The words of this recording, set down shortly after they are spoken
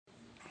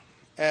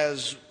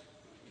as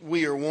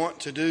we are wont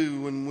to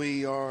do when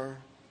we are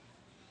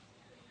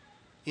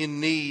in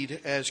need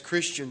as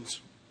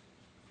Christians.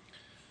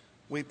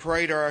 We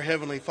pray to our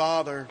Heavenly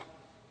Father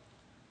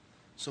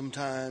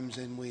sometimes,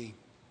 and we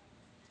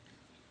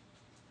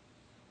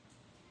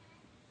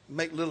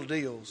make little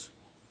deals,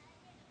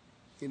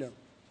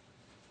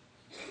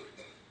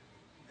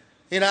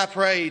 And I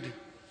prayed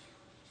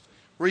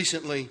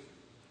recently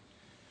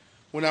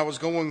when I was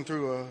going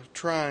through a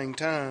trying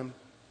time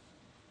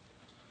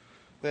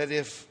that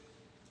if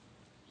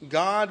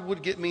God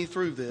would get me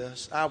through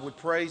this, I would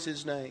praise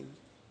His name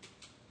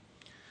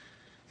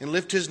and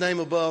lift His name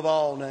above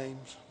all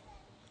names.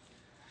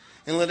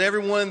 And let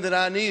everyone that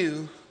I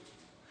knew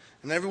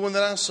and everyone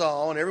that I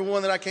saw and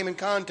everyone that I came in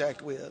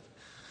contact with,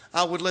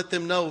 I would let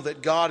them know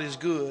that God is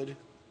good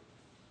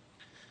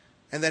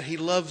and that He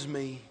loves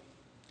me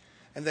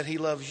and that He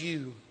loves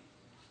you.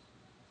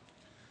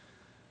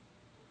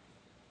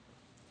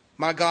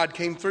 My God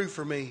came through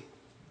for me.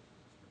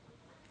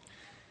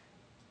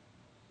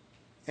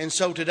 And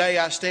so today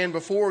I stand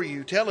before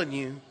you telling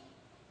you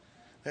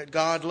that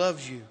God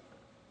loves you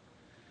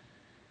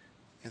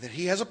and that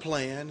He has a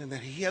plan and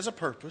that He has a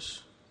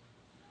purpose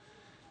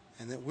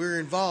and that we're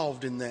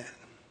involved in that.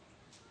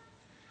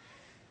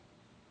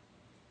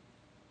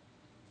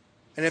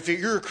 And if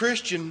you're a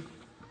Christian,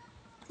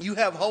 you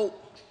have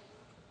hope.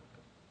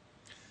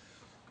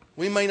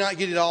 We may not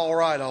get it all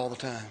right all the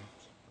time.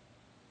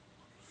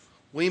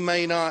 We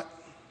may not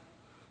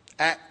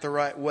act the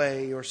right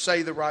way or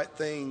say the right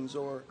things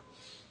or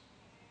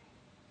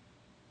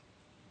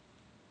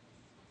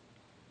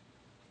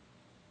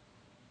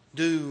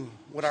do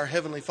what our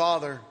Heavenly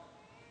Father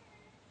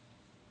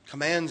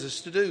commands us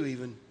to do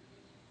even.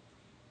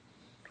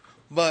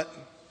 But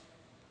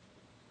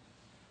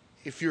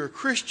if you're a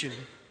Christian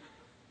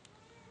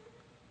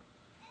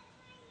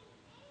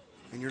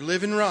and you're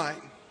living right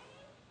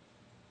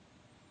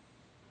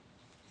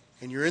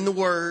and you're in the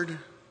Word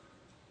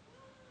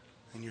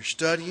and you're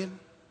studying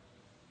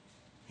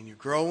and you're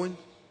growing,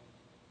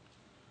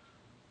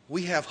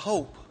 we have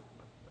hope.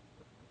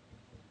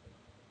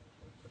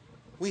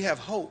 We have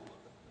hope.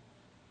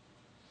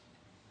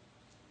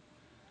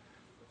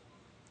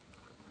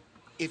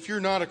 If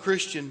you're not a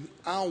Christian,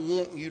 I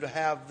want you to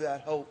have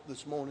that hope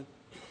this morning.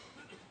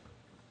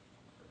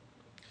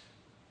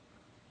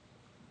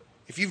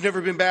 If you've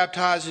never been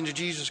baptized into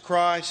Jesus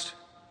Christ,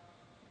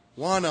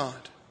 why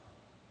not?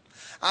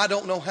 I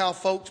don't know how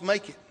folks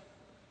make it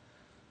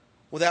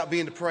without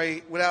being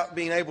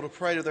able to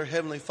pray to their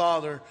Heavenly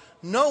Father,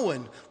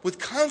 knowing with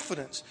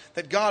confidence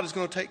that God is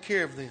going to take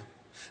care of them.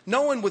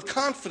 Knowing with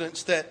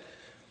confidence that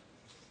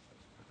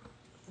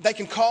they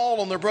can call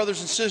on their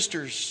brothers and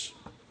sisters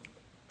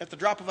at the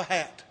drop of a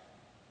hat.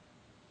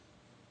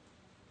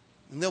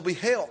 And they'll be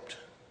helped.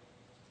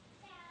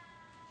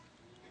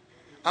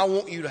 I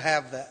want you to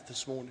have that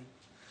this morning.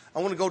 I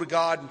want to go to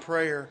God in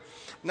prayer.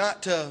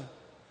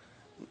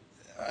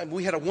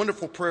 We had a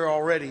wonderful prayer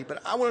already,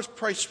 but I want to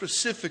pray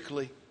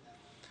specifically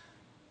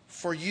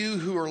for you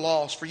who are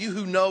lost, for you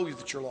who know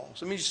that you're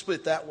lost. Let me just put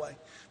it that way.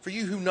 For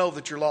you who know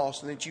that you're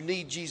lost and that you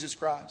need Jesus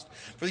Christ.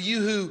 For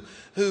you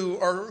who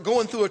are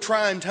going through a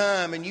trying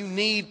time and you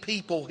need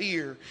people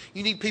here.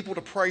 You need people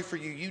to pray for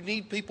you. You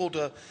need people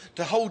to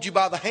hold you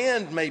by the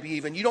hand maybe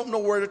even. You don't know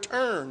where to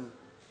turn.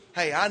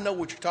 Hey, I know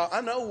what you're talking.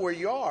 I know where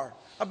you are.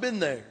 I've been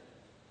there.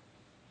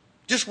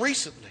 Just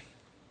recently.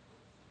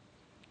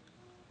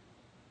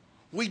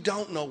 We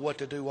don't know what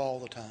to do all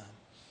the time.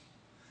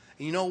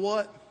 And you know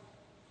what?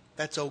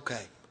 That's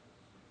okay.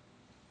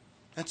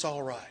 That's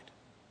all right.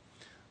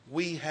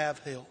 We have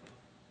help.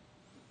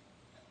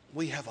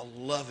 We have a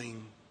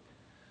loving,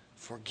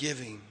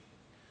 forgiving,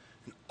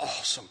 and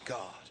awesome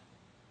God.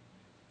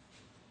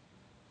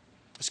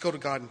 Let's go to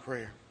God in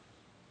prayer.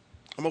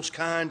 Our most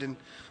kind and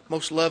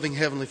most loving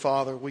Heavenly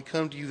Father, we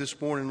come to you this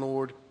morning,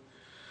 Lord,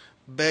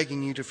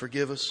 begging you to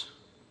forgive us.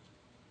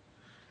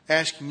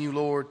 Asking you,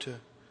 Lord, to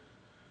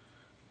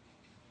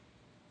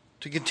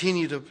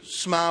continue to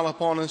smile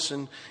upon us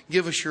and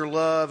give us your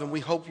love. And we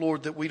hope,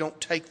 Lord, that we don't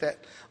take that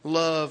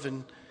love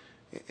in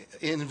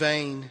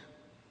vain.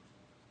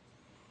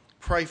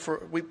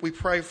 We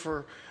pray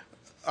for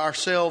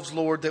ourselves,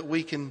 Lord, that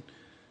we can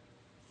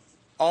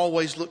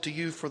always look to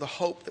you for the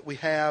hope that we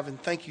have.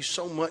 And thank you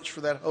so much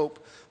for that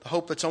hope, the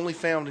hope that's only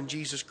found in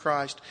Jesus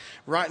Christ.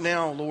 Right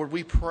now, Lord,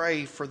 we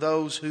pray for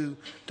those who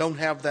don't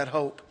have that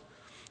hope,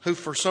 who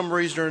for some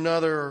reason or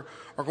another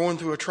are going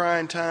through a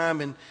trying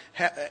time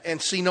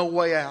and see no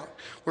way out.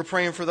 We're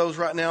praying for those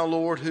right now,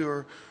 Lord,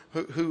 who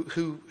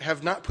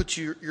have not put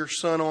your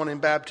Son on in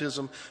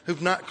baptism,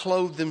 who've not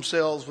clothed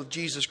themselves with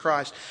Jesus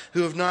Christ,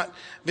 who have not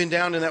been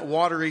down in that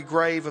watery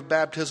grave of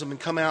baptism and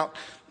come out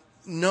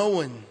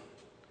knowing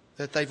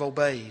that they've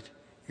obeyed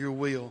your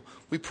will.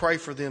 We pray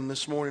for them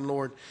this morning,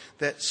 Lord,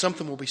 that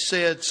something will be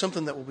said,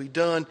 something that will be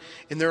done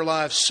in their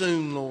lives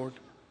soon, Lord,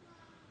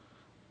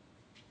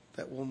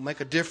 that will make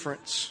a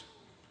difference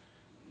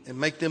and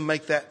make them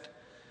make that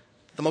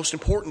the most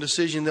important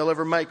decision they'll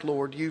ever make,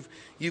 Lord.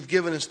 You've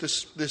given us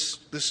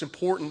this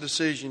important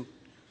decision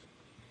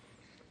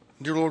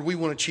Dear Lord, we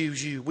want to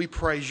choose you. We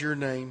praise your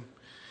name.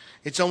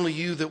 It's only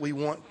you that we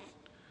want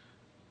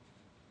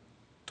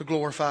to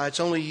glorify. It's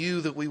only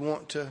you that we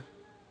want to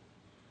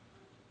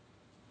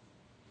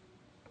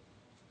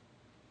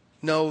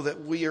know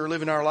that we are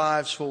living our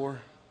lives for.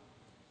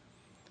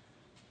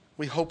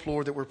 We hope,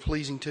 Lord, that we're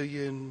pleasing to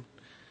you, and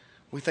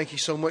we thank you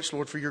so much,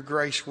 Lord, for your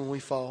grace when we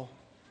fall.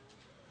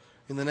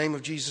 In the name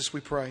of Jesus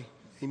we pray.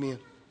 Amen.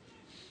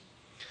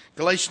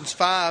 Galatians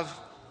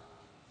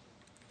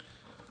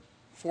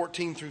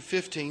 5:14 through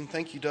 15.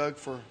 Thank you, Doug,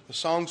 for the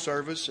song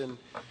service and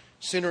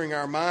centering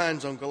our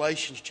minds on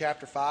Galatians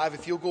chapter 5.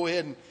 If you'll go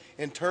ahead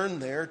and turn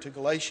there to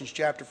Galatians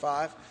chapter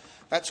 5.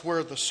 That's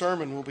where the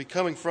sermon will be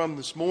coming from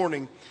this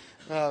morning.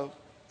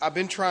 I've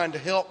been trying to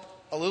help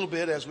a little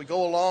bit as we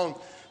go along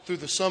through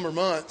the summer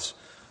months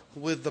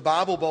with the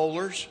Bible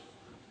Bowlers.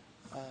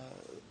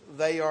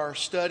 They are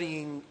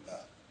studying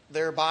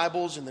their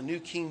Bibles in the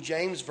New King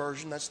James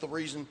Version. That's the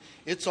reason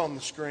it's on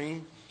the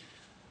screen.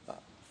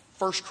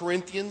 1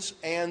 Corinthians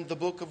and the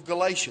book of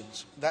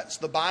Galatians. That's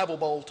the Bible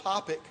Bowl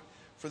topic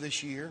for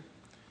this year.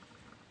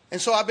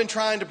 And so I've been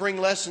trying to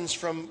bring lessons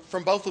from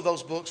both of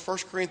those books, 1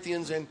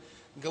 Corinthians and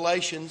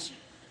Galatians,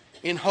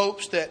 in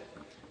hopes that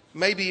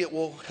maybe it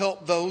will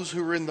help those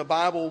who are in the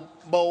Bible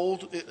Bowl.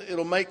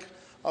 It'll make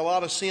a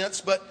lot of sense.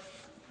 But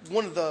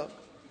one of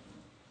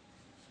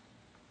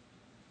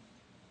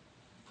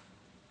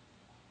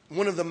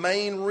the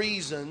main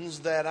reasons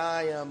that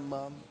I am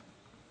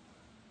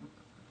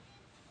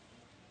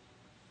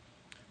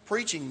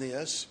preaching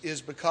this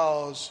is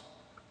because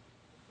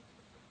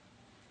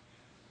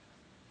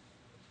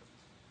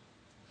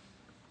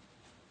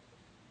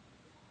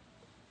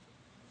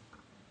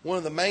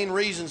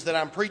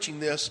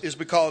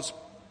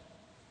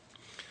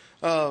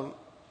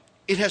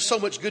it has so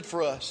much good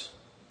for us.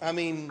 I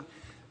mean,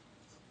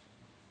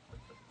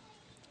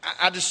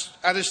 I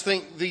just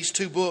think these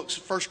two books,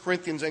 1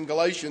 Corinthians and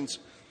Galatians,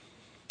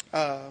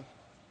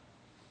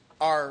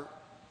 are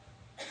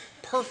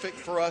perfect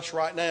for us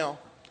right now.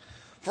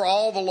 For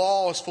all the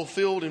law is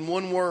fulfilled in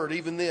one word,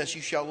 even this: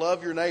 you shall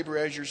love your neighbor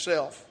as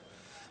yourself.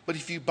 But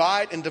if you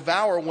bite and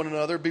devour one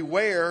another,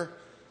 beware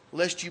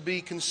lest you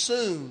be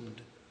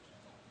consumed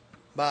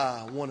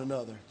by one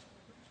another.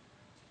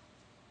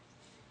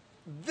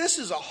 This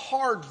is a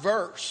hard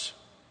verse.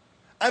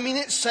 I mean,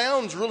 it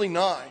sounds really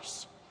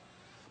nice,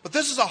 but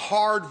this is a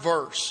hard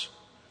verse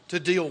to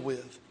deal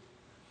with.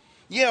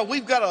 Yeah,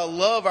 we've got to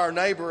love our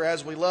neighbor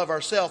as we love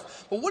ourselves,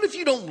 but what if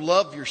you don't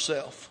love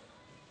yourself?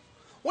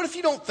 What if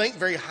you don't think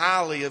very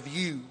highly of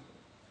you?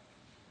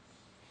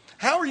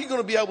 How are you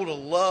going to be able to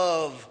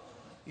love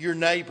your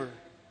neighbor?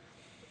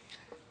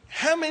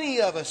 How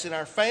many of us in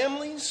our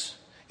families,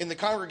 in the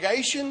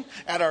congregation,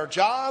 at our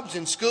jobs,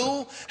 in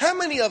school, how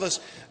many of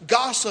us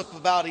gossip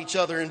about each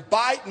other and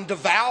bite and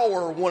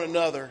devour one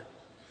another?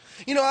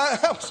 You know,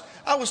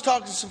 I was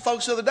talking to some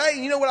folks the other day,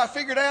 and you know what I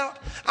figured out?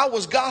 I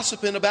was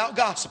gossiping about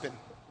gossiping.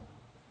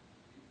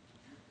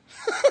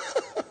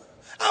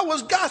 I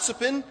was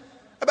gossiping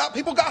about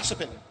people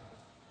gossiping.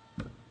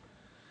 A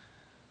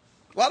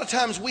lot of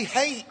times we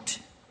hate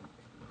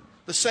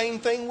the same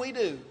thing we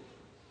do.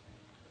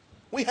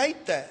 We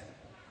hate that.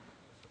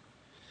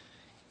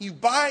 You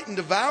bite and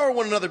devour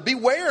one another.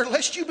 Beware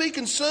lest you be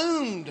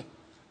consumed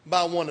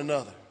by one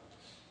another.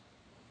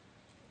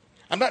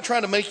 I'm not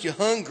trying to make you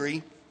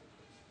hungry,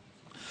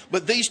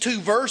 but these two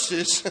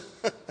verses,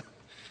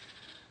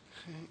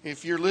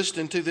 if you're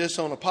listening to this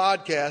on a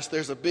podcast,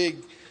 there's a big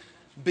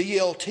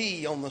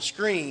BLT on the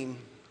screen.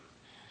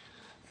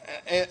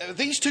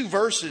 These two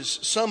verses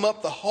sum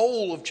up the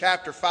whole of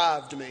chapter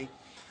 5 to me.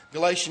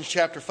 Galatians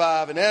chapter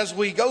 5. And as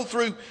we go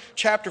through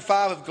chapter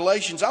 5 of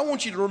Galatians, I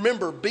want you to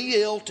remember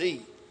BLT.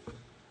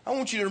 I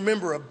want you to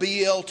remember a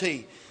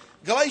BLT.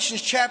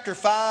 Galatians chapter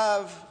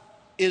 5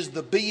 is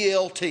the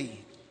BLT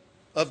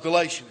of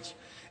Galatians.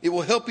 It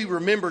will help you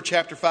remember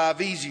chapter 5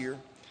 easier.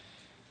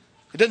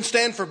 It doesn't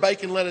stand for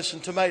bacon, lettuce,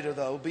 and tomato,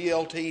 though.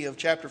 BLT of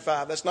chapter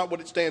 5. That's not what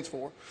it stands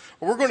for.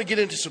 But we're going to get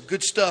into some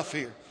good stuff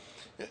here.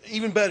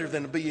 Even better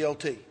than a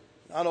BLT.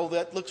 I know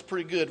that looks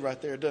pretty good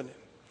right there, doesn't it?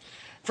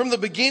 From the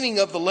beginning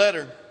of the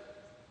letter,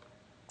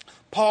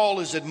 Paul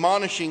is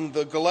admonishing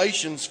the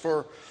Galatians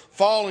for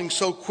falling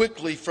so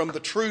quickly from the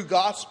true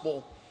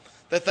gospel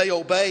that they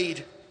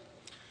obeyed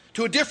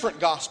to a different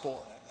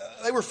gospel.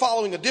 They were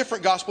following a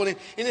different gospel, and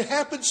it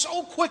happened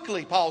so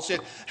quickly, Paul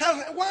said.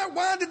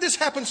 Why did this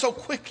happen so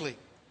quickly?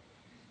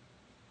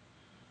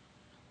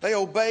 They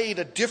obeyed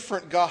a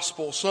different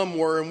gospel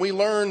somewhere, and we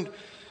learned,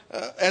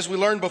 as we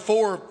learned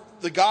before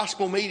the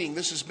gospel meeting,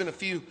 this has been a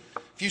few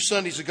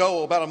Sundays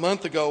ago, about a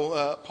month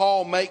ago,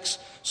 Paul makes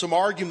some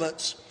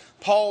arguments.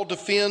 Paul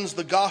defends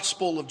the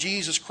gospel of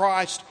Jesus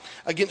Christ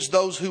against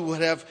those who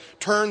would have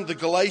turned the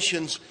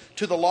Galatians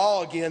to the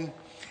law again.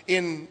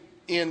 In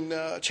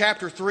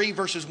chapter 3,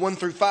 verses 1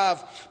 through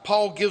 5,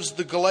 Paul gives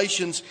the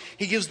Galatians,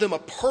 he gives them a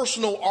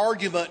personal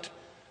argument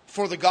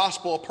for the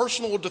gospel, a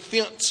personal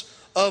defense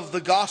of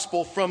the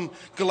gospel from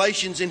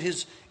Galatians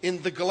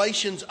in the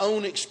Galatians'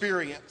 own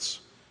experience.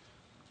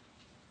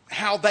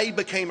 How they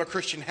became a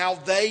Christian, how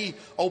they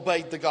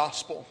obeyed the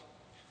gospel.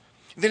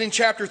 Then in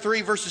chapter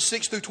 3, verses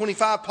 6 through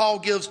 25, Paul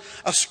gives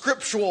a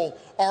scriptural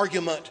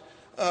argument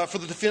for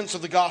the defense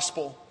of the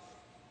gospel.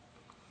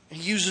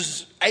 He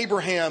uses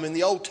Abraham in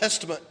the Old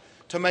Testament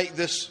to make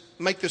this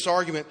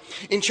argument.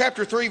 In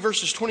chapter 3,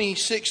 verses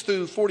 26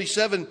 through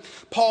 47,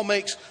 Paul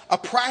makes a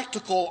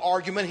practical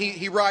argument.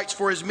 He writes,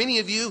 "For as many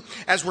of you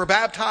as were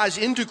baptized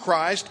into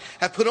Christ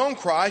have put on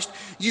Christ,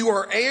 you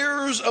are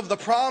heirs of the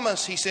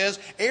promise," he says,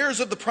 heirs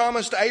of the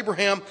promise to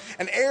Abraham,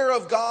 an heir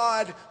of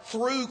God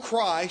through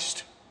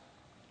Christ.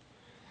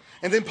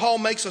 And then Paul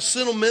makes a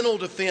sentimental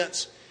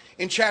defense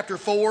in chapter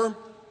 4.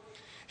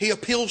 He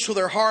appeals to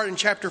their heart in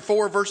chapter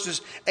 4, verses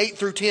 8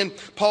 through 10.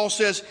 Paul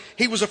says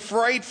he was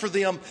afraid for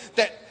them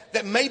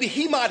that maybe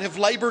he might have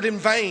labored in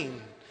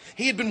vain.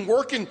 He had been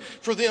working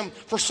for them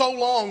for so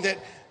long that,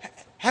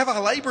 have I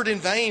labored in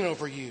vain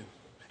over you?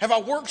 Have I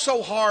worked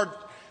so hard?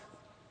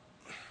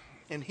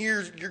 And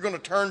here you're going to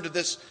turn to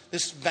this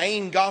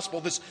vain gospel,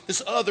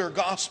 this other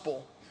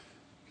gospel.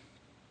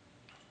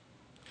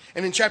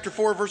 And in chapter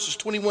 4, verses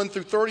 21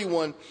 through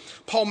 31,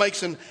 Paul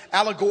makes an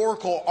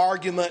allegorical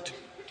argument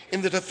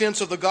in the defense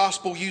of the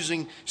gospel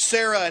using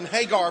Sarah and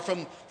Hagar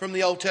from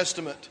the Old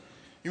Testament.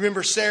 You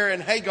remember Sarah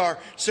and Hagar.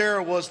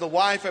 Sarah was the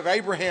wife of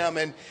Abraham,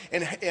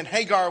 and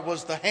Hagar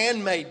was the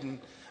handmaiden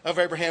of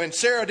Abraham. And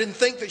Sarah didn't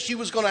think that she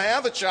was going to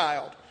have a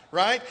child,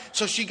 right?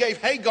 So she gave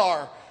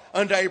Hagar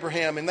unto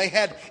Abraham, and they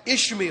had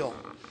Ishmael.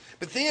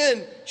 But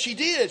then she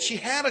did. She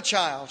had a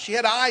child. She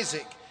had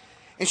Isaac.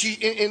 And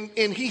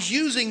he's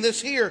using this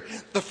here.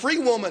 The free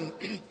woman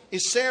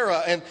is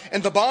Sarah,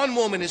 and the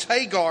bondwoman is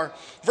Hagar.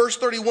 Verse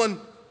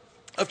 31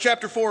 of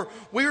chapter 4,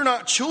 "We are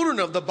not children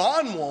of the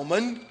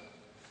bondwoman,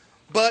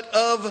 but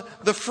of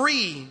the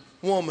free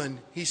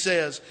woman," he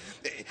says.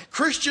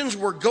 Christians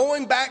were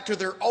going back to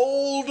their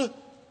old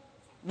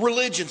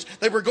religions.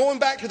 They were going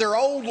back to their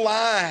old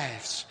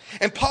lives.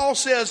 And Paul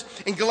says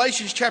in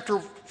Galatians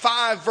chapter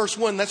 5, verse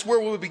 1, that's where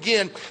we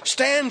begin.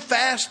 "Stand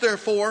fast,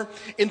 therefore,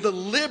 in the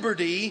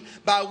liberty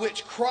by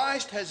which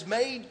Christ has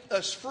made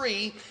us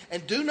free,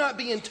 and do not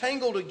be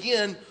entangled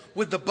again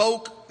with the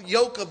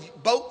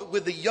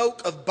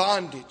yoke of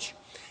bondage."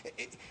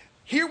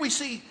 Here we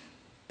see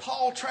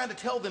Paul trying to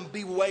tell them,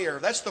 beware.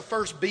 That's the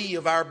first B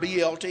of our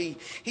BLT.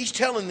 He's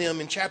telling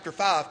them in chapter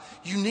 5,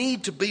 you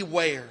need to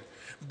beware.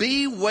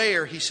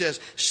 Beware, he says.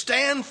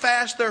 "Stand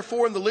fast,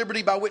 therefore, in the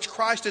liberty by which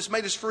Christ has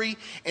made us free,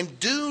 and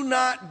do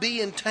not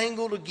be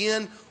entangled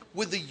again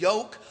with the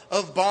yoke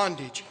of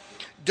bondage."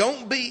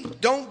 Don't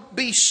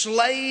be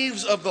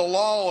slaves of the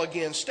law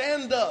again.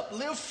 Stand up,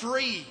 live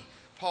free,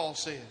 Paul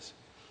says.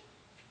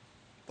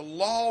 The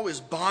law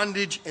is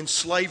bondage and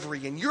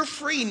slavery, and you're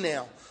free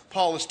now,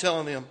 Paul is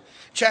telling them.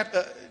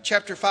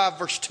 Chapter 5,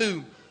 verse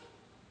 2.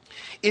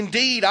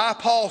 "Indeed, I,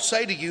 Paul,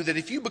 say to you that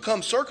if you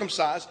become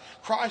circumcised,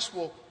 Christ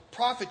will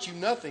profit you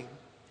nothing.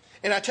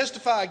 And I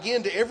testify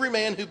again to every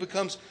man who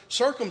becomes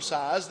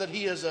circumcised that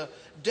he is a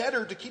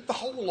debtor to keep the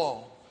whole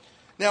law."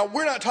 Now,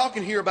 we're not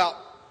talking here about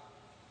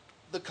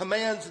the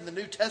commands in the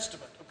New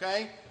Testament,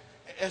 okay?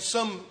 As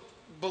some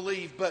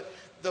believe. But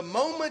the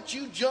moment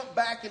you jump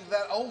back into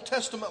that Old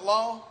Testament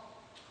law,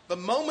 the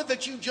moment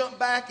that you jump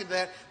back into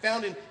that,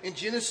 found in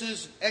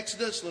Genesis,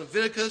 Exodus,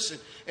 Leviticus,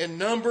 and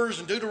Numbers,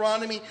 and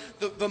Deuteronomy,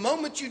 the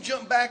moment you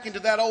jump back into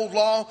that old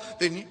law,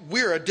 then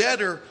we're a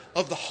debtor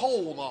of the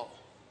whole law.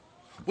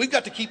 We've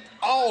got to keep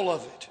all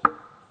of it.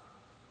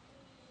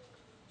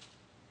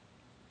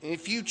 And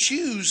if you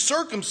choose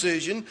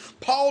circumcision,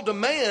 Paul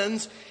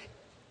demands,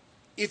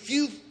 if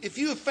you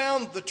have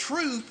found the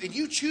truth and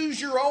you choose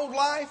your old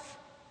life,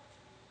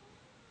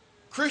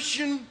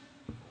 Christian,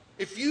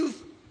 if you've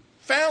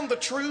found the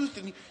truth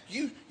and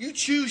you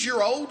choose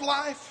your old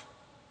life,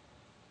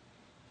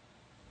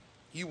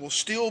 you will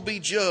still be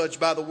judged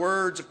by the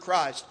words of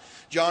Christ.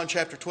 John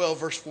chapter 12,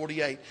 verse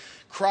 48.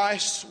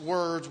 Christ's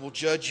words will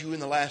judge you in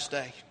the last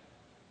day.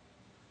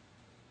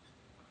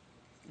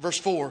 Verse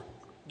 4.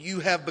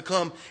 "You have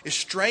become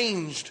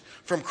estranged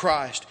from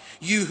Christ,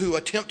 you who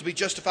attempt to be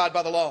justified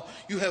by the law.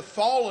 You have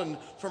fallen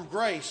from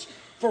grace.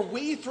 For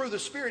we through the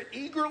Spirit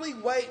eagerly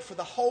wait for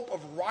the hope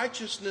of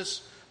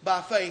righteousness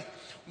by faith."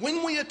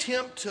 When we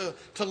attempt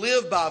to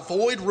live by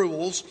void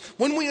rules,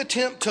 when we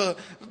attempt to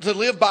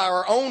live by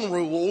our own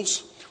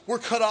rules, we're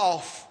cut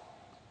off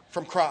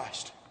from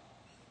Christ.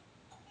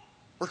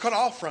 We're cut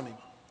off from Him.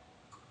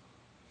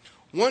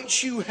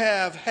 Once you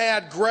have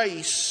had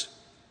grace,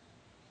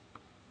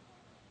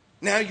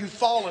 now you've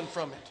fallen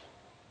from it.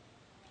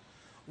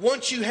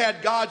 Once you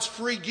had God's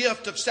free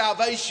gift of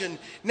salvation,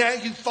 now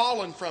you've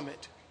fallen from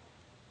it.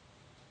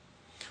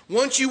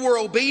 Once you were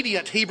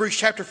obedient, Hebrews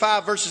chapter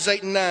 5, verses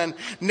 8 and 9.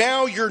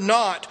 Now you're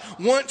not.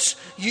 Once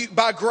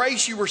by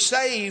grace you were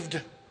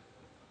saved.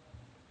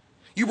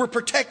 You were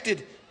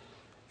protected.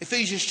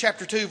 Ephesians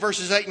chapter 2,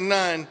 verses 8 and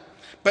 9.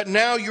 But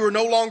now you are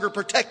no longer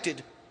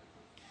protected.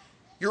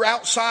 You're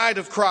outside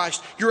of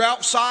Christ. You're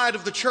outside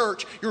of the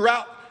church. You're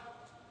outside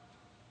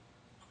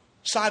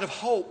of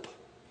hope.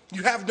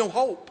 You have no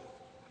hope.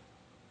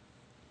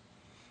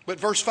 But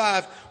verse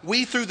 5,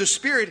 we through the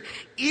Spirit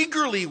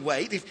eagerly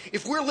wait.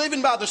 If we're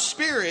living by the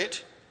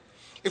Spirit,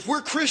 If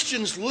we're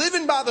Christians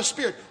living by the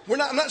Spirit,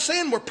 I'm not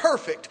saying we're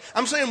perfect.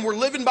 I'm saying we're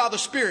living by the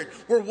Spirit.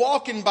 We're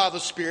walking by the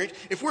Spirit.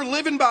 If we're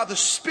living by the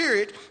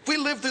Spirit, if we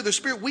live through the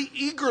Spirit, we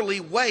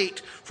eagerly wait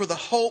for the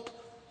hope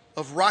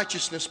of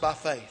righteousness by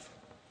faith.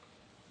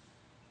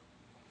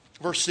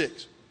 Verse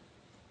 6.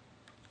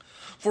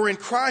 For in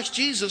Christ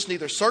Jesus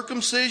neither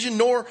circumcision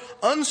nor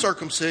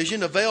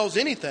uncircumcision avails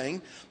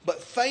anything,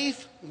 but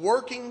faith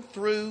working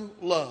through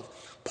love.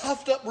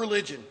 Puffed up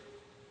religion.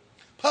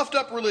 Puffed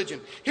up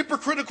religion,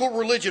 hypocritical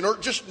religion, or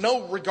just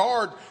no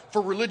regard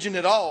for religion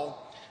at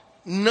all.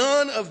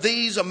 None of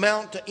these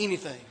amount to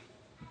anything.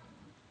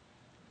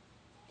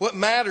 What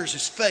matters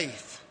is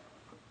faith.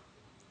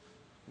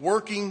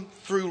 Working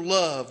through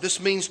love.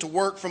 This means to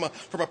work from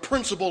a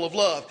principle of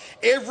love.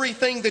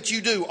 Everything that you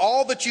do,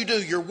 all that you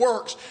do, your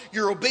works,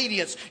 your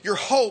obedience, your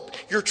hope,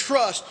 your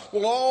trust,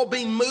 will all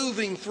be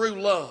moving through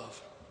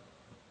love.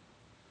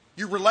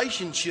 Your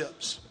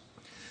relationships.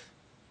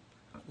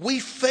 We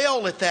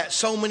fail at that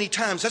so many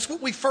times. That's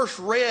what we first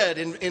read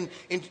in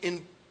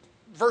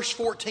verse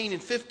 14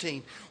 and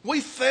 15.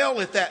 We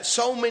fail at that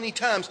so many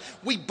times.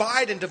 We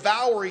bite and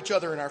devour each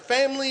other in our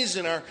families,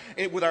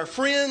 with our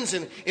friends,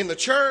 and in the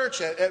church,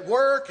 at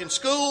work, in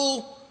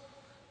school.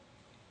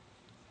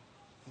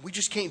 We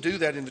just can't do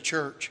that in the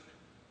church.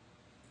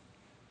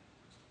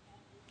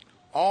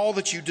 All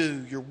that you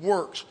do, your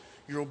works,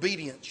 your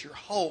obedience, your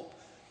hope,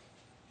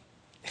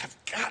 have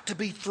got to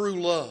be through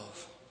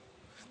love.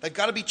 They've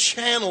got to be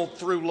channeled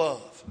through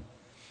love.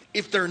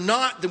 If they're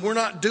not, then we're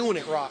not doing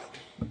it right.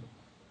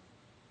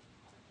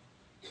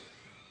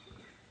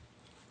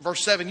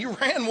 Verse 7, you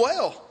ran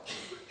well.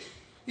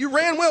 You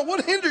ran well.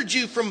 What hindered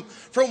you from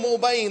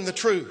obeying the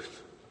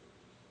truth?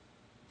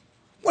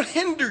 What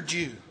hindered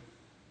you?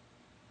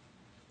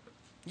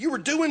 You were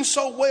doing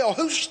so well.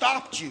 Who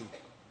stopped you?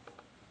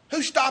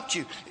 Who stopped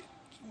you?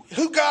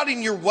 Who got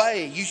in your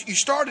way? You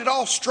started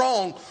off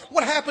strong.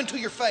 What happened to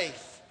your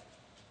faith?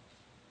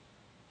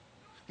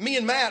 Me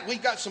and Matt,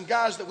 we've got some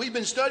guys that we've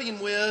been studying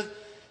with,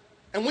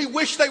 and we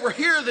wish they were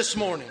here this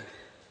morning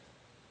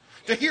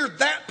to hear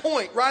that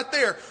point right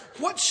there.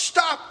 What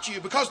stopped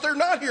you? Because they're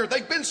not here.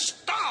 They've been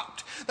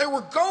stopped. They were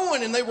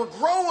going and they were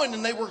growing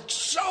and they were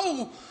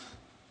so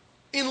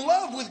in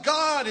love with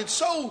God and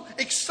so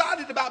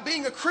excited about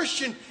being a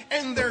Christian,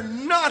 and they're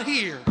not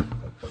here.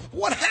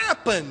 What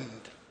happened?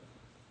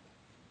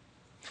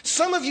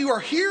 Some of you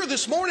are here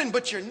this morning,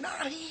 but you're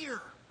not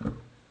here.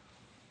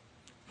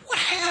 What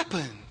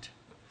happened?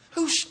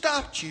 Who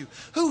stopped you?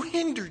 Who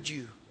hindered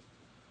you?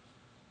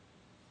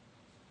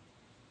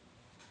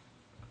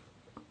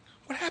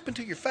 What happened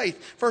to your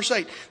faith? Verse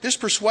 8, this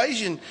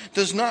persuasion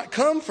does not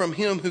come from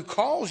him who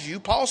calls you.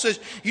 Paul says,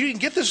 you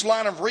didn't get this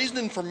line of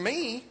reasoning from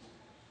me.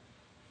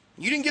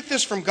 You didn't get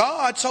this from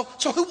God. So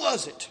who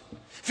was it?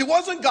 If it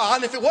wasn't God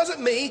and if it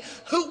wasn't me,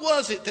 who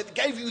was it that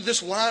gave you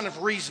this line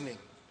of reasoning?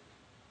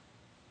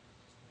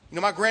 You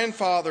know, my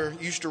grandfather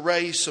used to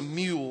raise some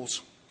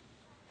mules.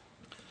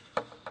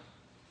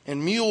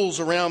 And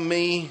mules around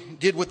me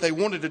did what they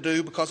wanted to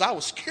do because I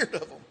was scared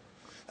of them.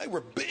 They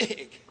were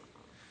big.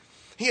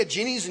 He had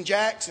Jennies and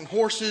Jacks and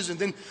horses,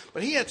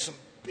 but he had some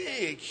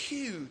big,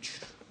 huge,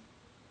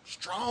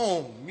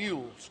 strong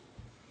mules.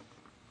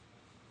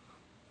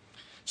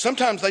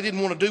 Sometimes they didn't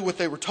want to do what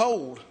they were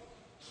told.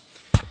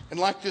 And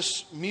like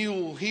this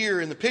mule here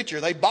in the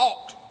picture, they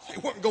balked. They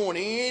weren't going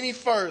any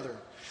further.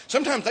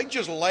 Sometimes they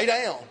just lay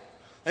down.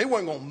 They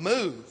weren't going to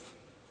move.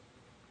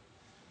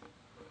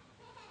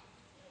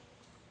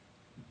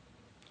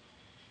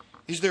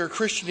 Is there a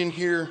Christian in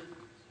here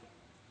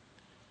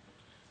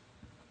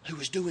who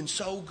was doing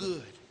so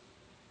good,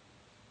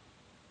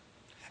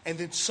 and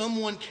then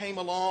someone came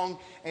along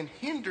and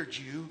hindered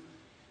you,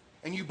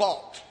 and you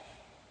balked?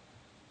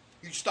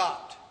 You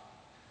stopped.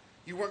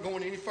 You weren't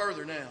going any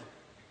further now.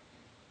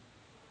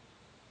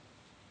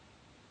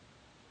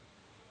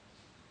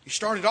 You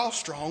started off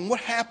strong.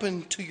 What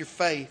happened to your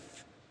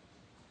faith?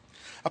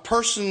 A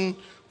person,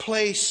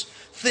 place,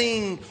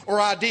 thing, or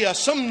idea,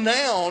 some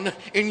noun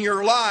in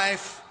your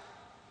life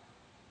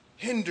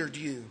hindered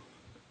you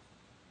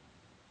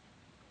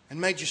and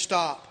made you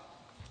stop.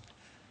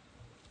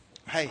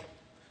 Hey,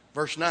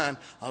 verse 9,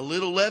 a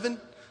little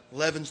leaven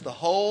leavens the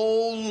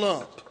whole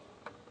lump.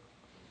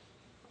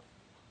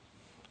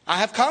 I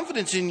have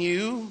confidence in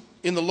you,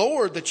 in the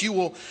Lord, that you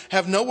will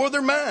have no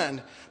other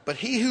mind, but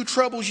he who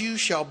troubles you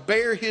shall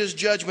bear his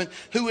judgment,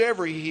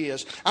 whoever he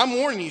is. I'm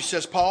warning you,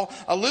 says Paul,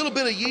 a little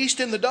bit of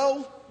yeast in the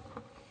dough.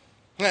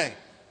 Hey,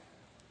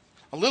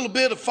 a little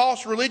bit of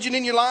false religion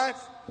in your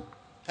life.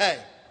 Hey,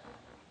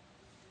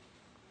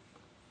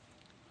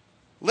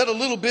 let a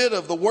little bit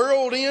of the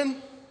world in.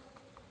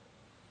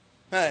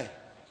 Hey,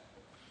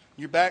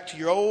 you're back to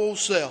your old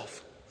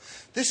self.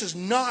 This is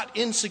not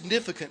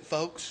insignificant,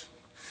 folks.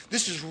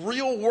 This is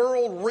real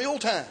world, real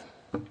time.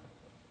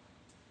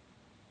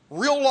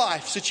 Real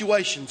life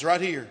situations right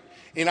here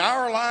in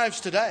our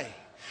lives today.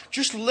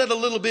 Just let a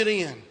little bit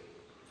in.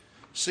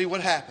 See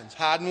what happens.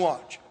 Hide and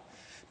watch.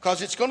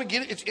 Because it's going to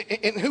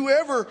get, and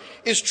whoever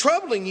is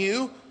troubling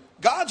you,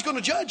 God's going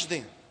to judge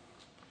them.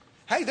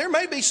 Hey, there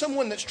may be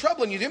someone that's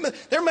troubling you.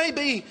 There may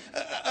be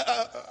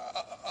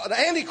an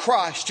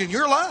antichrist in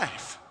your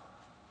life.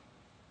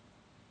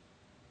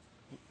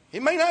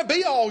 It may not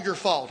be all your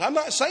fault. I'm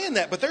not saying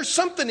that. But there's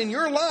something in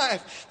your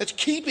life that's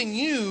keeping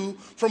you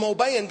from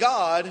obeying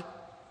God.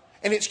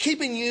 And it's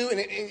keeping you, and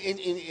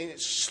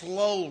it's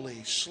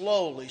slowly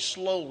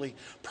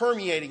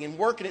permeating and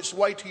working its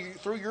way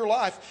through your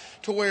life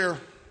to where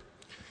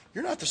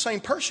you're not the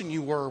same person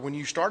you were when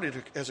you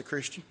started as a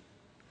Christian.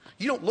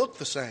 You don't look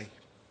the same.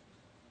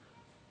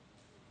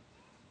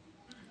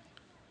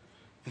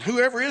 And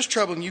whoever is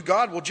troubling you,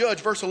 God will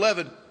judge. Verse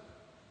 11.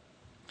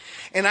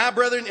 And I,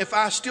 brethren, if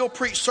I still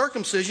preach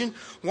circumcision,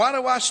 why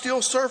do I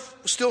still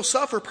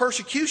suffer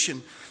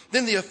persecution?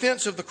 Then the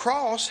offense of the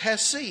cross has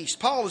ceased.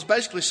 Paul is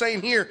basically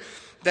saying here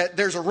that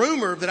there's a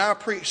rumor that I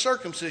preach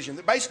circumcision.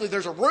 That basically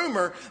there's a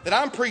rumor that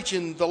I'm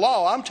preaching the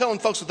law. I'm telling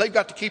folks that they've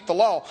got to keep the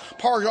law.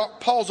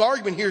 Paul's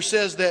argument here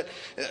says that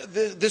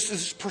this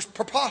is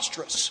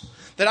preposterous.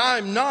 That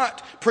I'm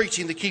not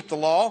preaching to keep the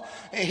law.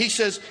 And he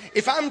says,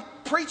 if I'm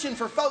preaching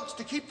for folks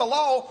to keep the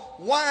law,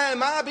 why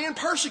am I being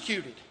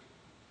persecuted?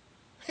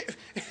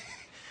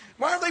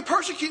 Why are they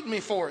persecuting me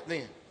for it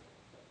then?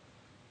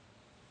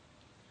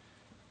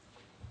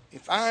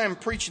 If I am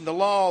preaching the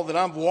law, then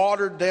I've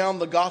watered down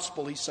the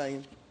gospel, he's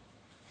saying.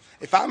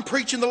 If I'm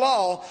preaching the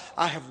law,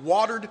 I have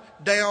watered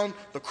down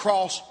the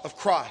cross of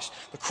Christ.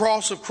 The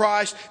cross of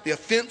Christ, the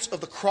offense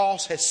of the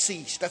cross has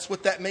ceased. That's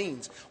what that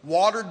means.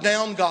 Watered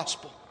down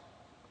gospel.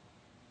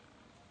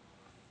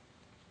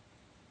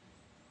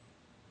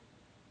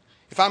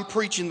 If I'm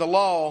preaching the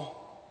law,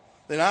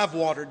 then I've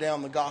watered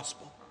down the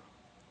gospel.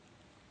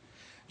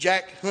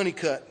 Jack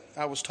Honeycutt,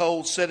 I was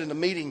told, said in a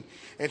meeting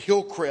at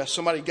Hillcrest,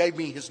 somebody gave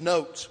me his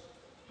notes.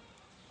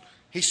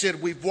 He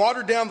said, we've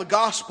watered down the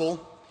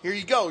gospel. Here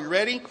you go. You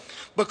ready?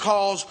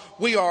 Because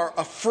we are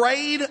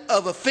afraid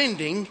of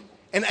offending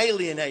and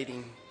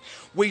alienating.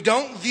 We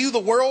don't view the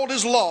world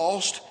as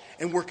lost,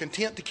 and we're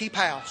content to keep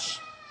house.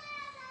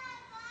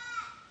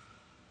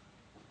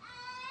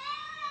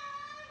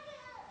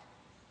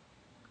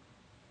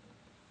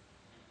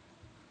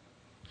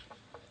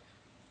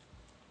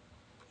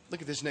 Look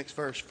at this next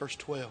verse, verse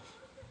 12.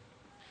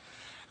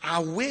 I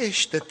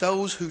wish that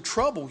those who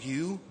trouble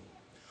you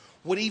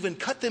would even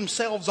cut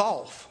themselves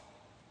off.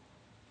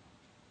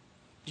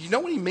 Do you know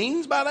what he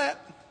means by that?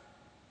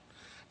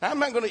 Now, I'm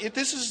not going to,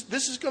 this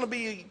is going to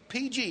be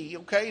PG,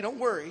 okay? Don't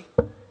worry.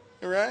 All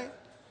right?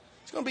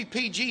 It's going to be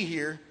PG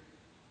here.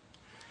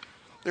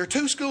 There are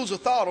two schools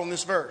of thought on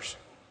this verse.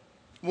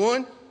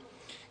 One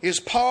is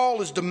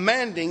Paul is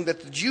demanding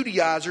that the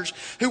Judaizers,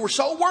 who were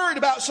so worried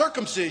about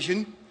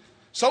circumcision,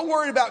 so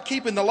worried about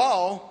keeping the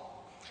law,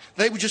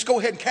 they would just go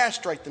ahead and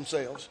castrate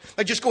themselves.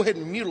 They'd just go ahead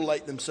and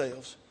mutilate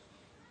themselves.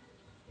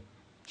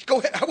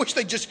 I wish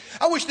they'd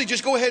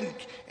just go ahead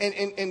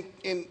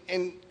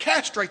and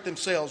castrate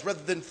themselves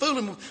rather than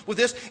fooling with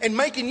this and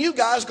making you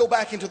guys go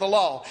back into the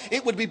law.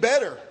 It would be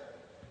better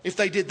if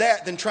they did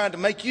that than trying to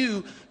make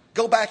you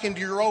go back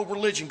into your old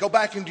religion, go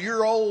back into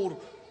your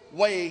old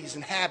ways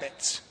and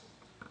habits.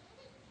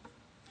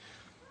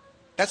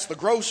 That's the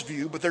gross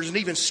view, but there's an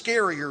even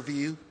scarier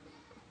view.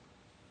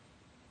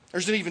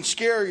 There's an even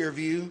scarier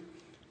view,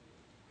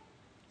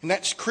 and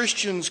that's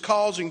Christians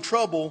causing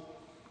trouble.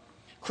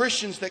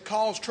 Christians that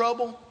cause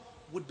trouble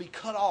would be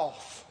cut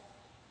off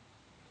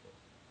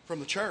from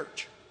the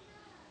church.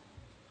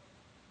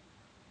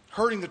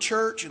 Hurting the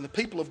church and the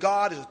people of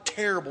God is a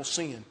terrible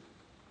sin.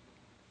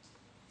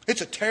 It's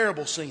a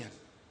terrible sin.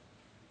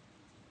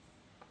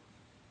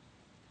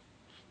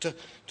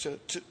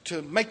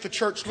 To make the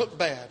church look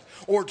bad,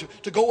 or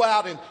to go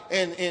out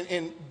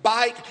and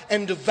bite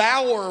and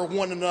devour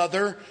one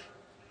another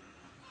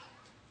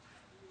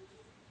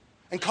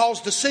and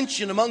cause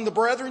dissension among the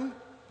brethren,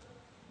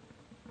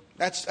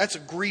 that's a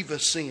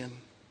grievous sin.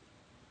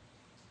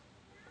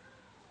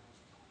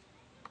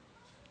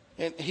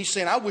 And he's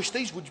saying, I wish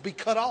these would be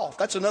cut off.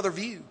 That's another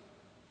view.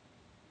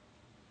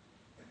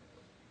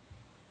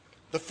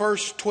 The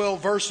first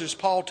 12 verses,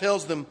 Paul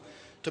tells them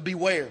to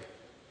beware.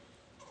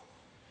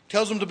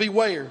 Tells them to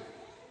beware.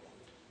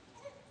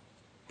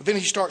 But then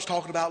he starts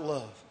talking about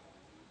love.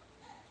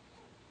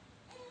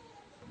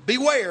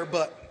 Beware,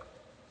 but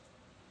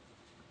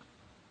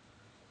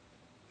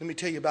let me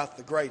tell you about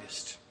the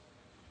greatest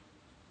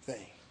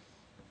thing.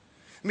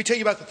 Let me tell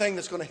you about the thing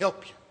that's going to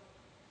help you.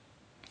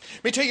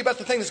 Let me tell you about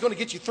the thing that's going to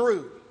get you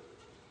through.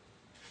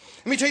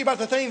 Let me tell you about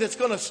the thing that's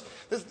going to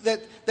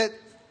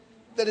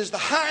that is the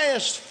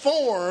highest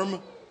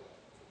form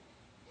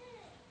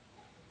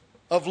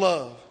of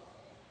love.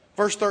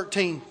 Verse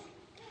 13,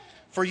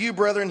 for you,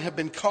 brethren, have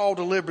been called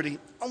to liberty.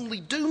 Only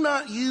do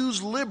not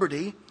use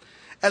liberty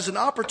as an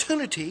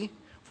opportunity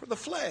for the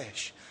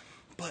flesh,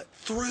 but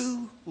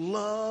through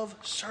love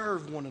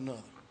serve one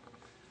another.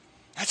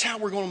 That's how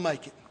we're going to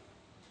make it.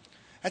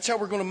 That's how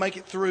we're going to make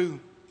it through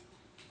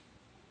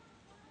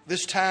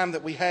this time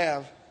that we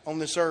have on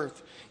this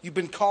earth. You've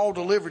been called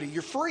to liberty.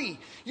 You're free.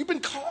 You've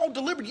been called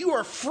to liberty. You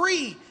are a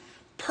free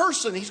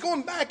person. He's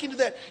going back into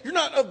that. You're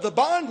not of the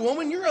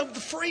bondwoman. You're of the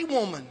free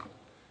woman.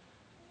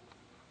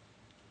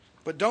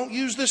 But don't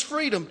use this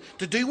freedom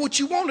to do what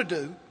you want to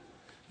do.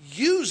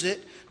 Use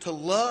it to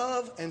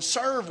love and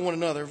serve one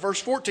another. Verse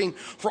 14,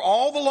 for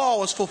all the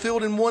law is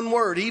fulfilled in one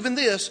word, even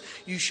this,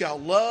 you shall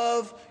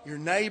love your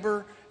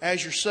neighbor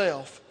as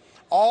yourself.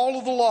 All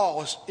of the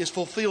law is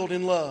fulfilled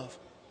in love.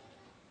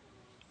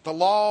 The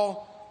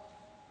law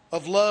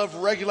of love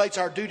regulates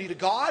our duty to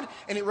God,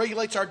 and it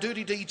regulates our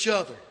duty to each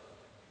other.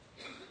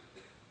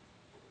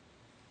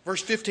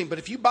 Verse 15, but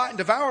if you bite and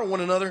devour one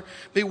another,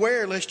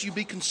 beware lest you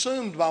be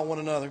consumed by one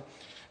another.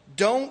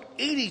 Don't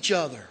eat each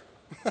other.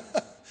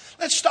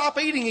 Let's stop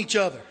eating each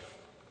other.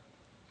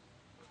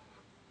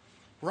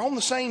 We're on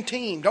the same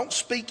team. Don't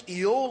speak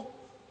ill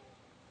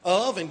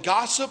of and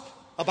gossip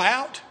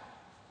about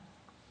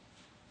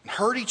and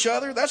hurt each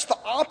other. That's the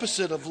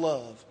opposite of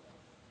love.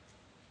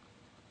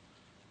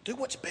 Do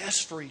what's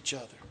best for each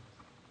other.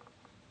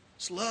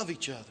 Let's love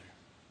each other.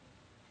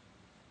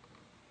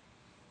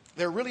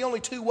 There are really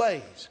only two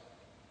ways.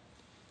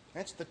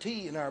 That's the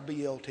T in our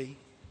BLT. There's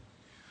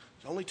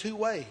only two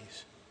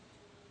ways.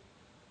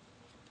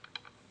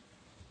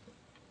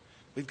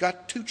 We've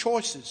got two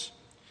choices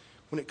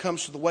when it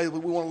comes to the way that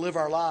we want to live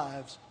our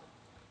lives.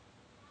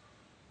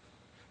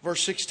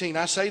 Verse 16,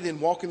 I say then,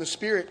 walk in the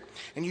Spirit,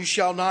 and you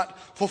shall not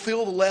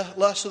fulfill the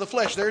lust of the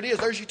flesh. There it is.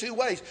 There's your two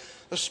ways.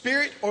 The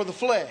Spirit or the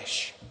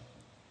flesh.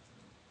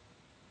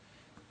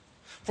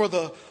 For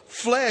the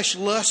flesh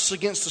lusts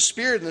against the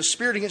Spirit, and the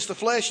Spirit against the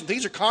flesh, and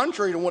these are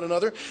contrary to one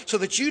another, so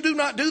that you do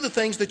not do the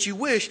things that you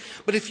wish.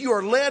 But if you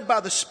are led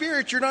by the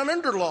Spirit, you're not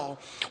under law.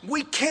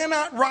 We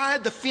cannot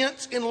ride the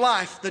fence in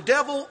life. The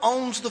devil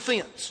owns the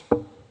fence.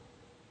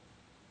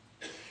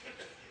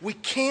 We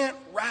can't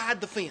ride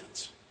the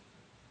fence.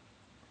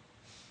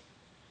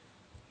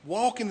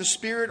 Walk in the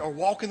Spirit or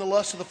walk in the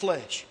lust of the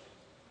flesh.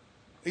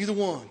 Either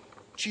one.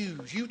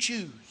 Choose. You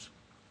choose.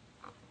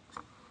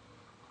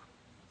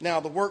 Now,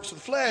 the works of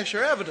the flesh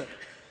are evident.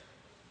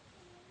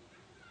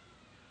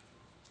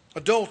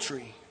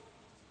 Adultery,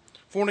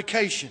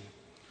 fornication,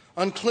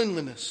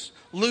 uncleanliness,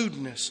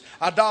 lewdness,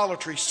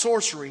 idolatry,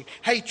 sorcery,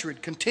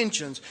 hatred,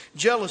 contentions,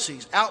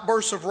 jealousies,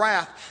 outbursts of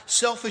wrath,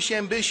 selfish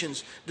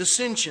ambitions,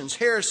 dissensions,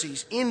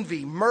 heresies,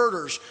 envy,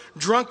 murders,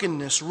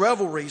 drunkenness,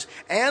 revelries,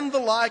 and the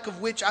like,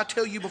 of which I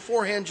tell you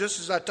beforehand,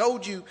 just as I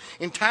told you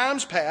in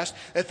times past,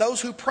 that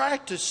those who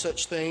practice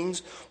such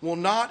things will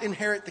not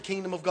inherit the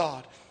kingdom of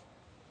God.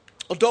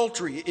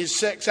 Adultery is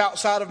sex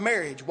outside of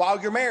marriage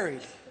while you're married.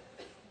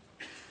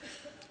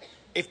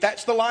 If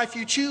that's the life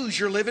you choose,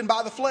 you're living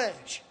by the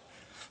flesh.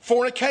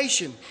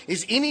 Fornication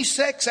is any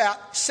sex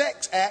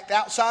act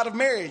outside of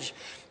marriage.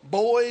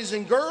 Boys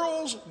and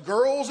girls,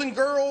 girls and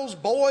girls,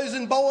 boys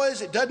and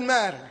boys, it doesn't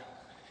matter.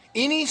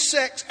 Any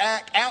sex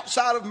act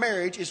outside of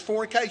marriage is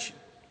fornication.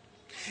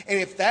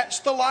 And if that's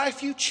the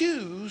life you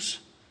choose,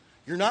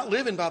 you're not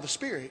living by the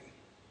Spirit.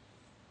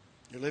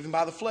 You're living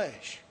by the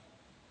flesh.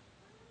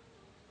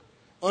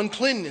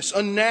 Uncleanness,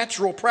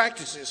 unnatural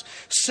practices,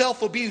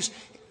 self-abuse.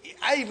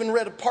 I even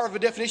read a part of a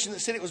definition that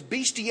said it was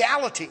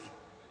bestiality.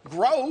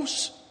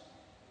 Gross.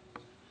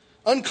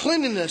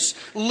 Uncleanness,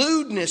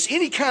 lewdness,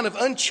 any kind of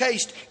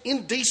unchaste,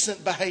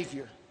 indecent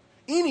behavior.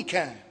 Any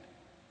kind.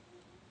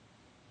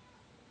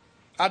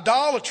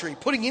 Idolatry,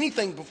 putting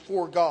anything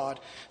before God.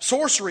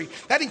 Sorcery,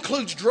 that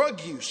includes drug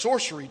use.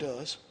 Sorcery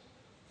does.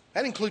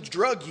 That includes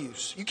drug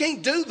use. You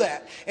can't do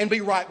that and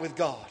be right with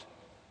God.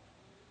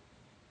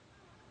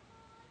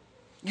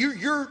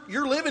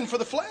 You're living for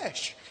the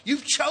flesh.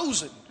 You've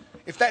chosen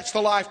if that's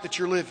the life that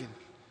you're living.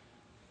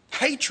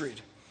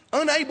 Hatred,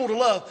 unable to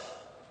love.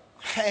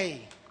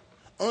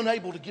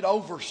 Unable to get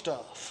over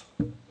stuff.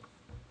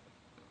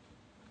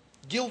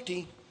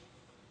 Guilty.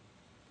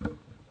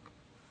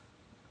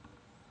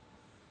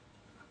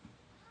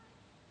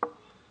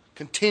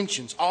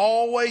 Contentions,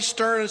 always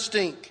stirring a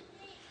stink.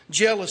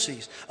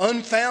 Jealousies,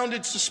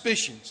 unfounded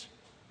suspicions.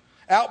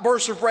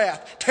 Outbursts of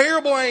wrath,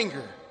 terrible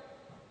anger.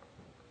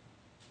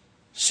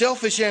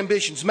 Selfish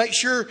ambitions. Make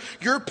sure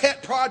your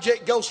pet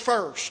project goes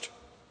first.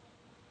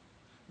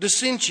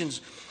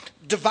 Dissensions.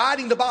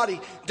 Dividing the body.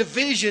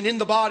 Division in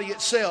the body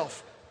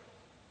itself.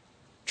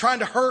 Trying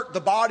to hurt the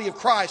body of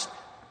Christ.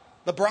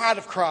 The bride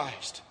of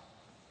Christ.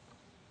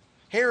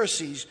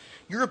 Heresies.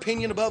 Your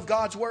opinion above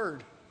God's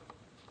word.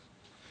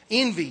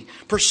 Envy.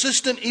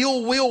 Persistent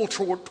ill will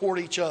toward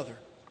each other.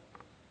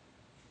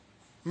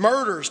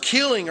 Murders.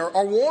 Killing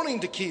or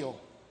wanting to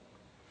kill.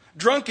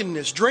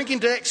 Drunkenness,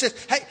 drinking to excess.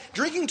 Hey,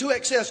 drinking to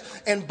excess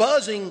and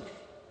buzzing.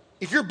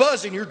 If you're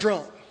buzzing, you're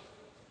drunk.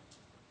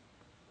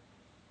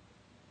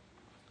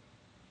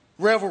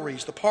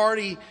 Revelries, the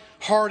party,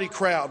 hardy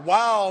crowd,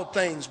 wild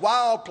things,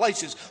 wild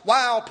places,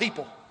 wild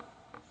people.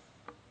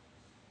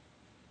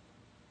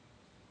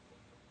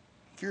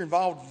 If you're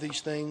involved with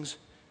these things,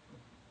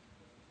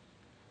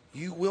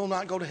 you will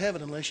not go to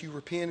heaven unless you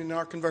repent and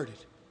are converted.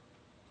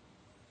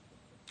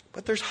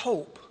 But there's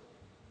hope.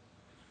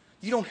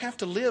 You don't have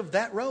to live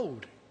that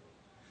road.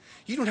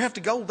 You don't have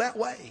to go that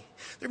way.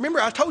 Remember,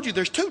 I told you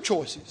there's two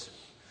choices.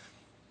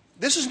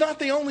 This is not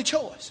the only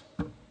choice.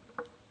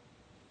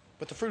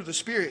 But the fruit of the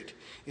Spirit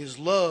is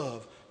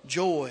love,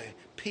 joy,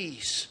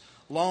 peace,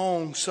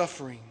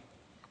 long-suffering,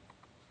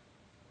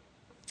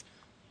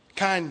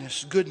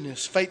 kindness,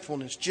 goodness,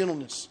 faithfulness,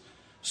 gentleness,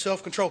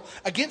 self-control.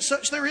 Against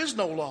such there is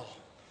no law.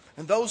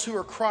 And those who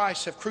are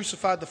Christ have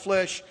crucified the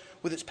flesh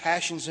with its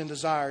passions and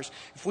desires.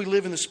 If we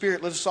live in the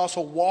Spirit, let us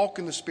also walk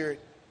in the Spirit.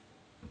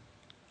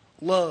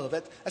 Love.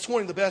 That's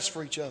wanting the best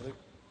for each other.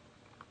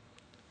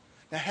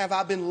 Now, have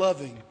I been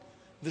loving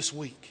this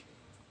week?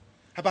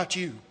 How about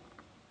you?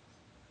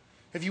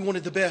 Have you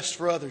wanted the best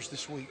for others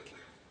this week?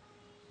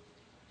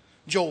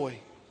 Joy.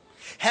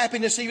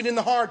 Happiness even in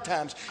the hard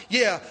times.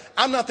 Yeah,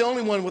 I'm not the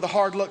only one with a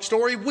hard luck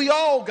story. We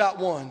all got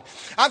one.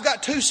 I've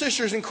got two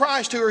sisters in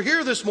Christ who are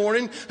here this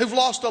morning who've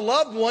lost a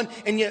loved one,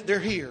 and yet they're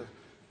here.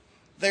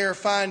 They are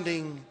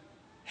finding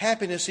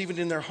happiness even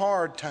in their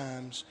hard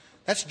times.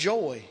 That's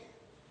joy.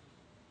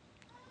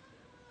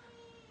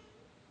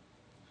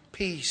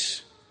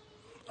 Peace.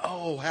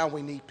 Oh, how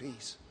we need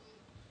peace.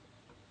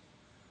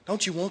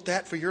 Don't you want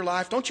that for your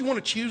life? Don't you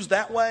want to choose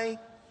that way?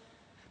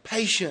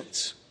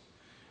 Patience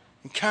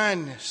and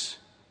kindness.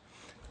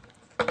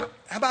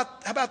 How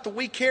about the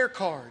We Care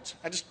cards?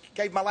 I just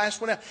gave my last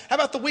one out. How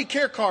about the We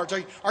Care cards?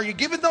 Are you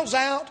giving those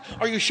out?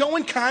 Are you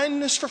showing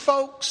kindness for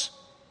folks?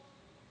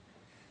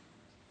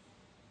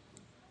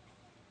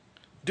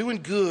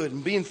 Doing good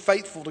and being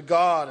faithful to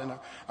God and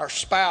our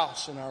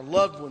spouse and our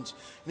loved ones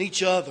and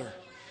each other.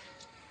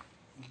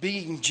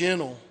 Being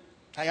gentle.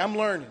 Hey, I'm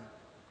learning.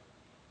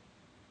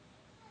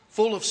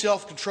 Full of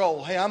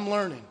self-control. Hey, I'm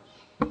learning.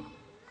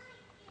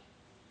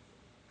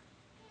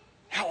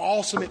 How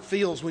awesome it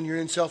feels when you're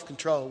in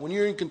self-control. When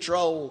you're in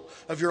control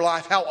of your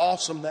life, how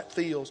awesome that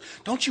feels.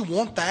 Don't you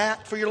want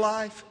that for your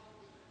life?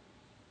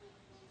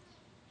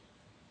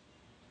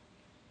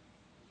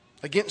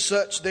 Against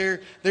such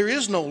there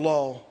is no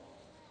law.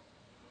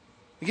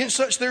 Against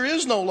such there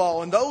is no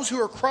law. And those who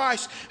are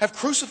Christ have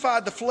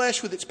crucified the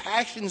flesh with its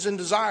passions and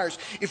desires.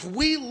 If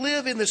we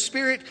live in the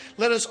Spirit,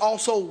 let us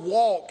also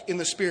walk in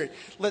the Spirit.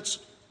 Let's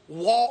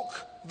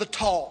walk the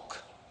talk.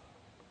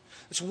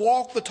 Let's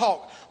walk the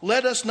talk.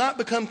 Let us not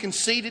become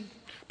conceited,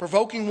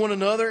 provoking one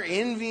another,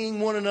 envying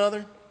one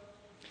another.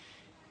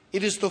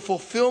 It is the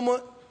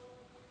fulfillment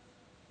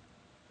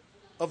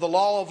of the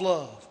law of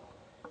love,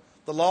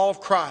 the law of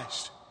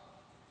Christ,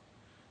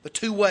 the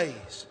two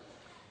ways.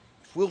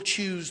 If we'll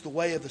choose the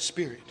way of the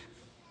Spirit.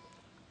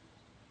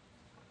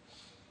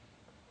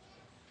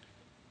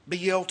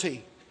 BLT.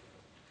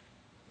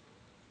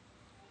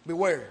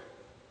 Beware.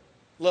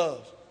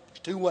 Love. There's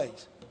two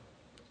ways.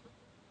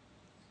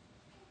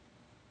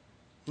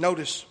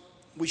 Notice,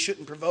 we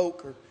shouldn't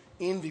provoke or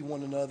envy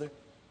one another.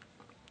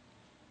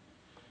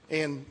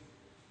 And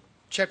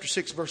chapter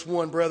 6, verse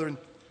 1, brethren,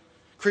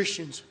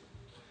 Christians,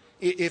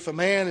 if a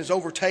man is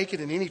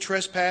overtaken in any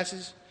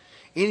trespasses,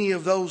 any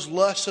of those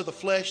lusts of the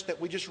flesh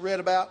that we just read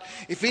about,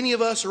 if any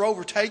of us are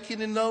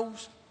overtaken in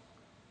those,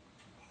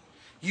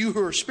 you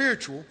who are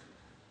spiritual,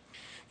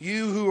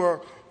 you who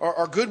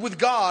are good with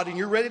God and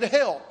you're ready to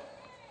help,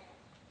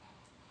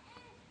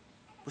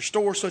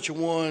 restore such a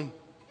one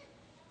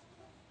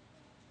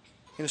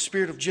in a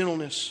spirit of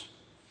gentleness,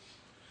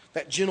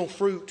 that gentle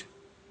fruit,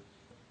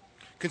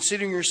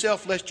 considering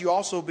yourself lest you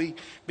also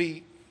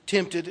be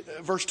tempted.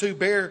 Verse 2,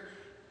 bear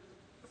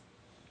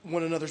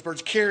one another's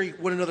burdens, carry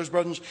one another's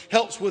burdens,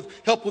 help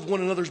with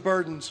one another's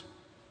burdens,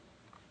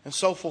 and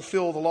so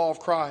fulfill the law of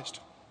Christ.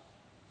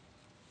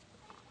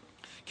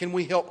 Can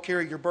we help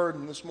carry your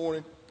burden this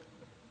morning?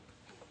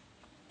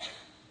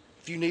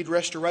 If you need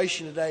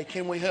restoration today,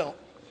 can we help?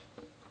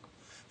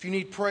 If you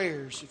need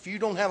prayers, if you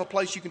don't have a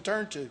place you can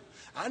turn to,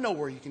 I know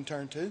where you can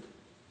turn to.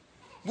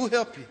 We'll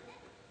help you.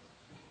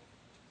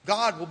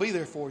 God will be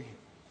there for you.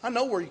 I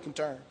know where you can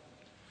turn.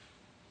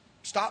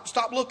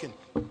 Stop looking.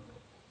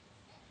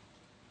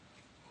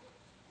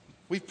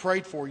 We've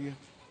prayed for you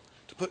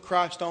to put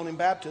Christ on in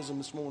baptism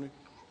this morning.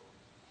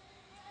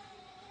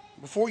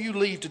 Before you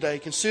leave today,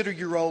 consider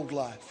your old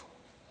life.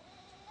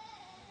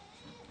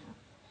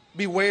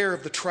 Beware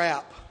of the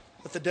trap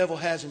that the devil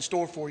has in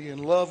store for you,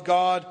 and love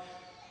God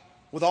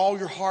with all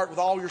your heart, with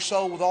all your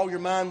soul, with all your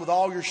mind, with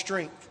all your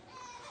strength.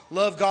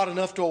 Love God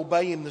enough to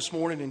obey Him this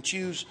morning and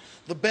choose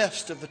the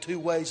best of the two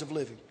ways of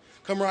living.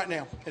 Come right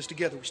now as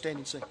together we stand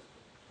and sing.